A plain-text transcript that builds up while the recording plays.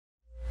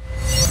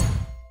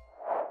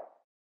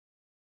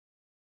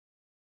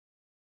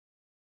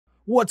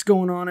What's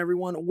going on,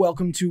 everyone?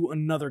 Welcome to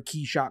another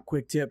KeyShot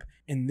quick tip.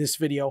 In this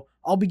video,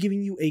 I'll be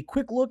giving you a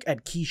quick look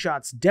at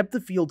KeyShot's depth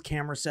of field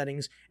camera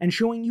settings and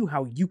showing you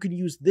how you can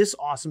use this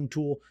awesome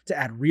tool to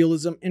add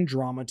realism and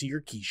drama to your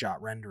KeyShot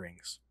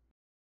renderings.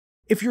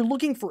 If you're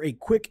looking for a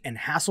quick and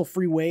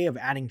hassle-free way of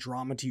adding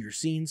drama to your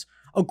scenes,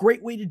 a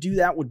great way to do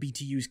that would be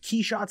to use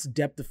KeyShot's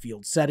depth of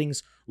field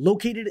settings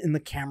located in the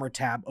camera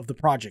tab of the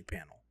project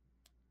panel.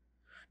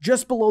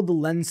 Just below the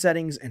lens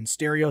settings and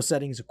stereo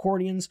settings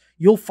accordions,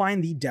 you'll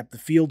find the depth of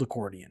field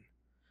accordion.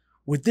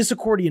 With this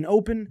accordion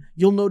open,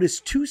 you'll notice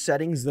two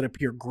settings that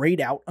appear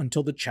grayed out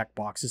until the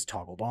checkbox is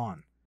toggled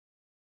on.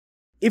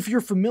 If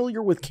you're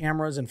familiar with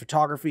cameras and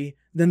photography,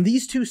 then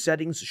these two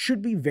settings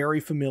should be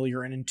very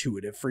familiar and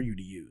intuitive for you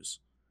to use.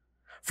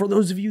 For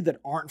those of you that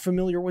aren't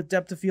familiar with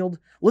depth of field,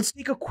 let's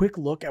take a quick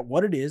look at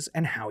what it is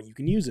and how you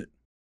can use it.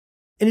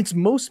 In its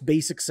most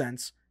basic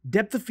sense,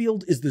 depth of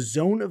field is the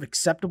zone of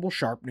acceptable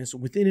sharpness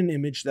within an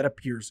image that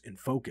appears in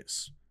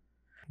focus.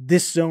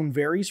 This zone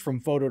varies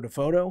from photo to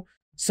photo.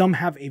 Some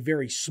have a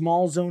very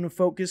small zone of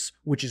focus,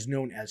 which is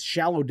known as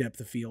shallow depth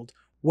of field,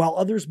 while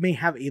others may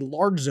have a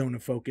large zone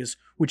of focus,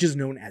 which is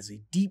known as a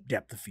deep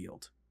depth of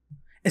field.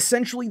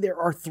 Essentially, there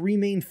are three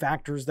main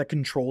factors that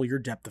control your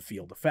depth of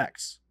field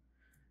effects: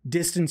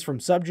 distance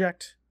from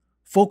subject,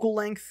 focal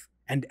length,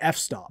 and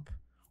f-stop,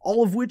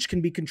 all of which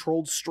can be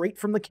controlled straight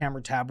from the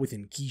camera tab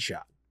within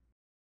KeyShot.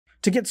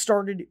 To get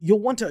started, you'll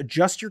want to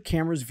adjust your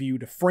camera's view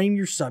to frame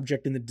your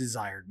subject in the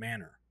desired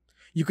manner.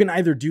 You can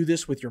either do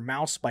this with your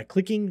mouse by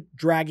clicking,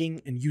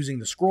 dragging, and using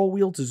the scroll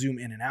wheel to zoom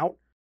in and out,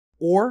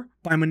 or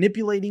by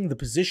manipulating the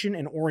position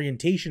and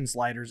orientation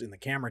sliders in the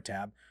camera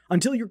tab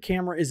until your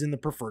camera is in the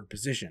preferred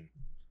position.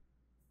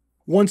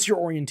 Once your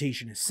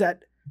orientation is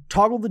set,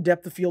 toggle the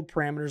depth of field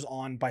parameters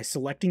on by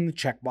selecting the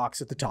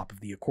checkbox at the top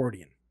of the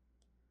accordion.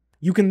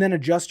 You can then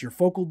adjust your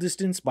focal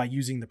distance by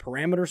using the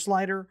parameter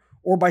slider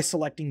or by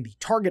selecting the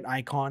target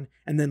icon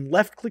and then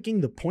left-clicking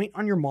the point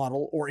on your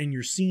model or in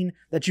your scene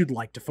that you'd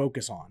like to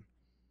focus on.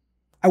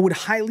 I would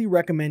highly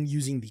recommend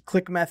using the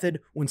click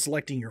method when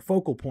selecting your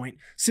focal point,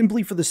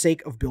 simply for the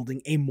sake of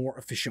building a more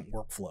efficient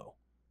workflow.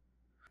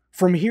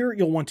 From here,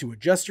 you'll want to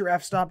adjust your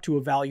f-stop to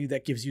a value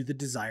that gives you the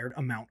desired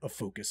amount of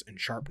focus and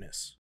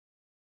sharpness.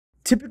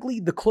 Typically,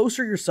 the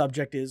closer your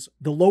subject is,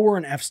 the lower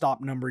an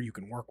f-stop number you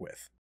can work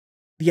with.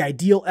 The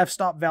ideal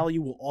f-stop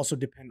value will also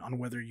depend on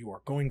whether you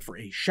are going for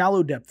a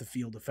shallow depth of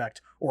field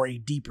effect or a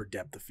deeper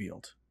depth of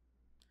field.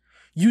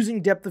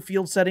 Using depth of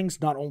field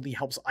settings not only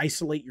helps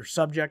isolate your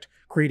subject,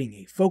 creating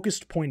a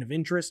focused point of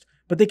interest,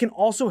 but they can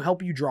also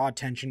help you draw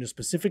attention to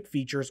specific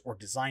features or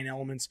design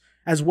elements,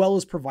 as well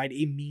as provide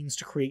a means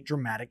to create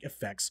dramatic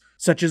effects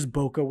such as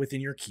bokeh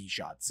within your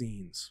KeyShot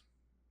scenes.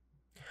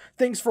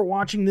 Thanks for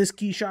watching this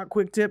KeyShot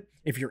quick tip.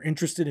 If you're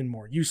interested in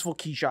more useful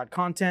KeyShot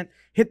content,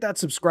 hit that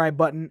subscribe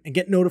button and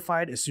get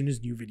notified as soon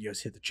as new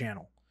videos hit the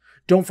channel.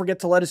 Don't forget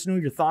to let us know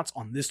your thoughts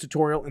on this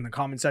tutorial in the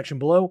comment section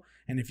below,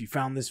 and if you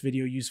found this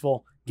video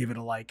useful, give it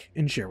a like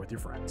and share with your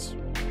friends.